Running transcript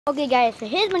Okay guys, so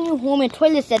here's my new homemade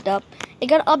toilet setup. It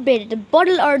got updated. The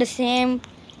bottles are the same,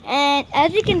 and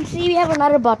as you can see we have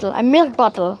another bottle, a milk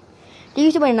bottle. There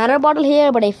used to be another bottle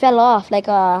here, but it fell off like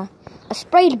a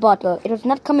Sprite bottle. It was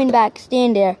not coming back,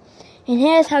 staying there. And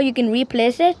here's how you can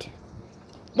replace it.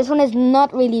 This one is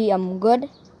not really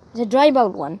good. It's a dry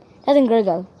out one, doesn't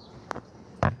gurgle.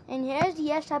 And here's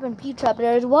the S trap and P trap.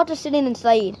 There is water sitting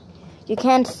inside. You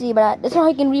can't see, but this is how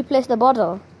you can replace the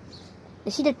bottle.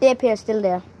 You see the tape here still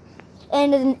there.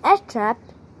 And there's an S trap,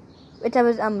 which I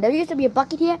was there used to be a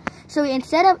bucket here. So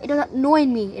instead of it was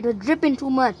annoying me, it was dripping too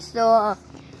much. So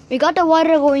we got the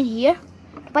water going here.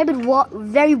 The pipe is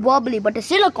very wobbly, but the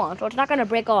silicone, so it's not gonna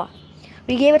break off.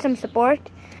 We gave it some support,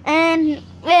 and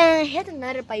here's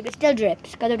another pipe. It still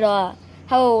drips because of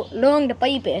how long the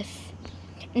pipe is.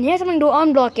 And here's something to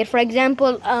unblock it. For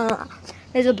example,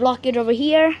 there's a blockage over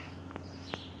here.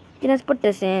 Let's put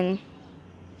this in.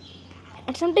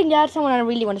 And something else I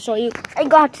really want to show you. I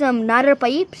got some Nader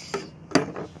pipes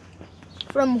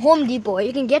from Home Depot.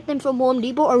 You can get them from Home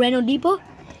Depot or Reno Depot.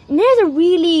 And there's a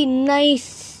really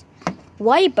nice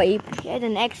Y pipe. Here's the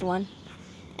next one.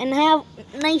 And I have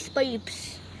nice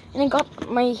pipes. And I got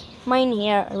mine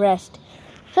here rest.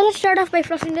 So let's start off by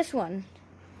flushing this one.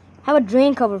 I have a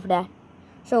drain cover for that.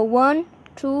 So 1,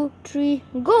 2, 3,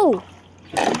 go!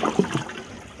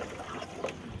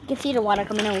 You can see the water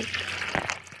coming out.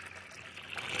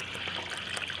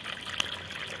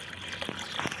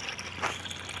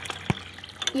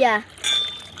 Yeah,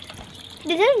 it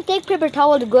didn't take paper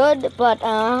towel good, but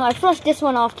I flushed this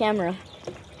one off camera.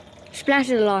 Splashed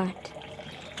it a lot.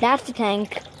 That's the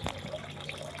tank.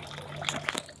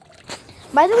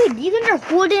 By the way, these ones are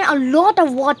holding a lot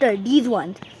of water. These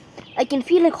ones, I can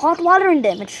feel like hot water in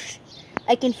them.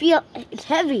 I can feel it's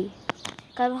heavy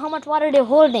because of how much water they're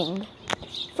holding.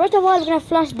 First of all, we're gonna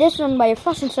flush this one by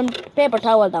flushing some paper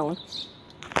towel down.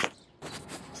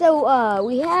 So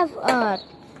we have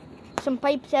some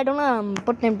pipes. I don't know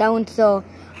put them down, so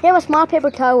we have a small paper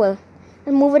towel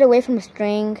and move it away from the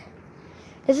string.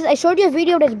 I showed you a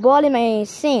video of this ball in my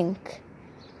sink.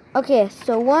 Okay,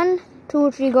 so 1, 2,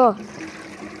 3, go.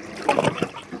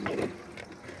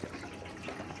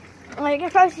 Oh, you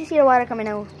can probably see the water coming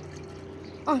out.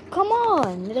 Oh, come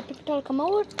on, did the paper towel come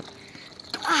out?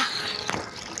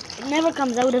 It never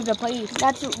comes out of the pipe.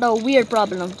 That's the weird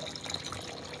problem.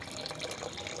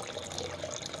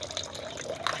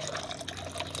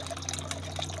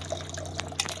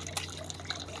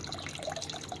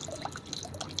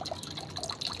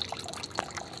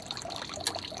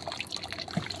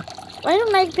 I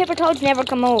don't like paper towels never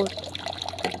come out.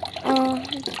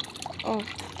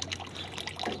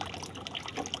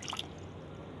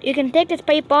 You can take this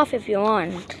pipe off if you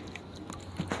want.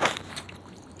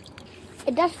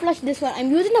 It does flush this one.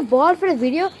 I'm using a ball for the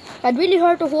video. It's really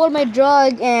hard to hold my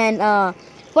jug and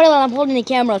put it while I'm holding the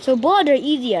camera. So balls are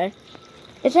easier.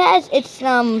 It says it's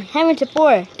having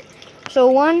support.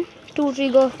 So 1, 2, 3,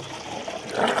 go.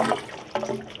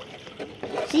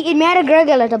 See, it made a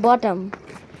gurgle at the bottom.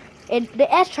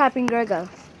 The S trapping gurgle.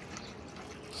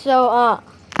 So I'm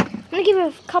gonna give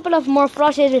it a couple of more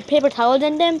flushes with paper towels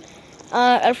in them.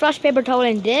 I'll flush paper towel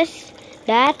in this,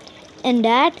 that, and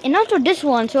also this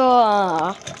one. So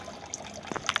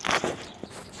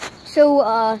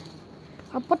I'll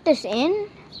put this in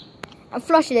and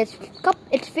flush it.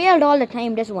 It's failed all the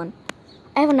time. This one.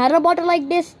 I have another bottle like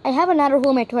this. I have another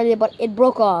homemade toilet, but it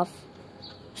broke off.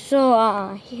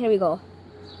 So here we go.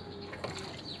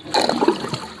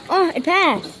 Oh, it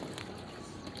passed.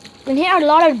 You can hear a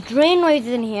lot of drain noises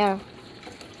in here.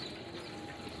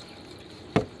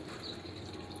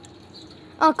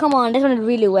 Oh, come on, this one is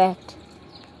really wet.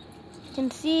 You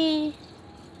can see,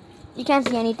 you can't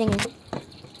see anything.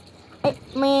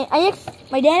 My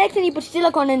dad actually put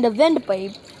silicone in the vent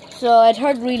pipe, so it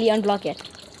hurt really unblock it.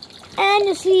 And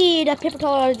you see the paper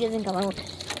towel doesn't come out.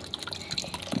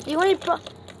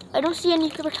 I don't see any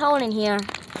paper towel in here.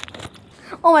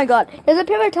 Oh my god, there's a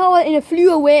paper towel and it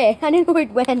flew away. I didn't know where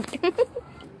it went.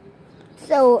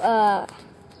 So,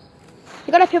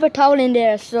 you got a paper towel in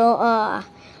there, so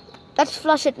let's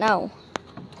flush it now.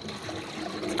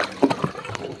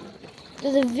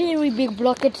 There's a very big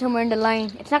blockage somewhere in the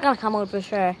line. It's not gonna come out for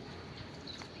sure.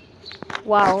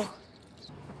 Wow.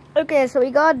 Okay, so we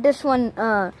got this one,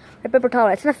 the paper towel.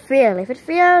 It's gonna fail. If it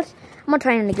fails, I'm gonna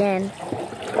try it again.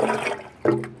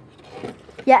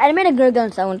 Yeah, I made a gurgle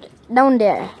sound down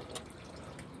there.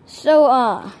 So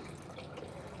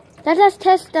let us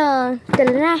test the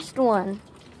last one.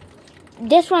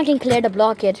 This one can clear the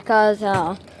blockage because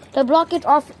the blockage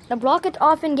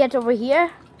often gets over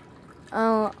here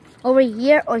or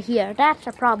here. That's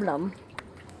a problem.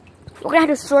 We're gonna have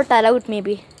to sort that out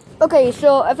maybe. Okay,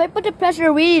 so if I put the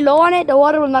pressure really low on it, the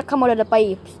water will not come out of the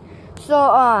pipes.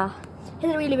 So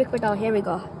here's a really big bit out. Here we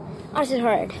go. Oh, this is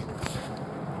hard.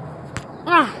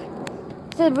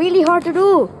 This is really hard to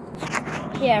do.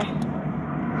 Here.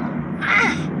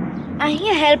 I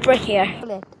need a help right here.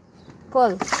 Pull it.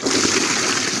 Pull.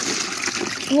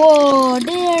 Whoa,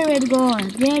 there it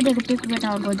goes. Where did the paper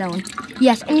towel go down?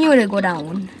 Yes, I knew it would go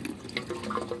down.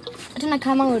 It's gonna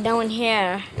come out down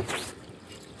here.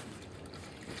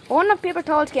 One of the paper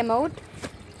towels came out.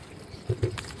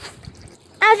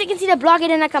 As you can see, the block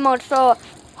didn't come out. So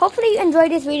hopefully you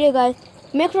enjoyed this video, guys.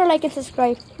 Make sure to like and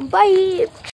subscribe. Bye.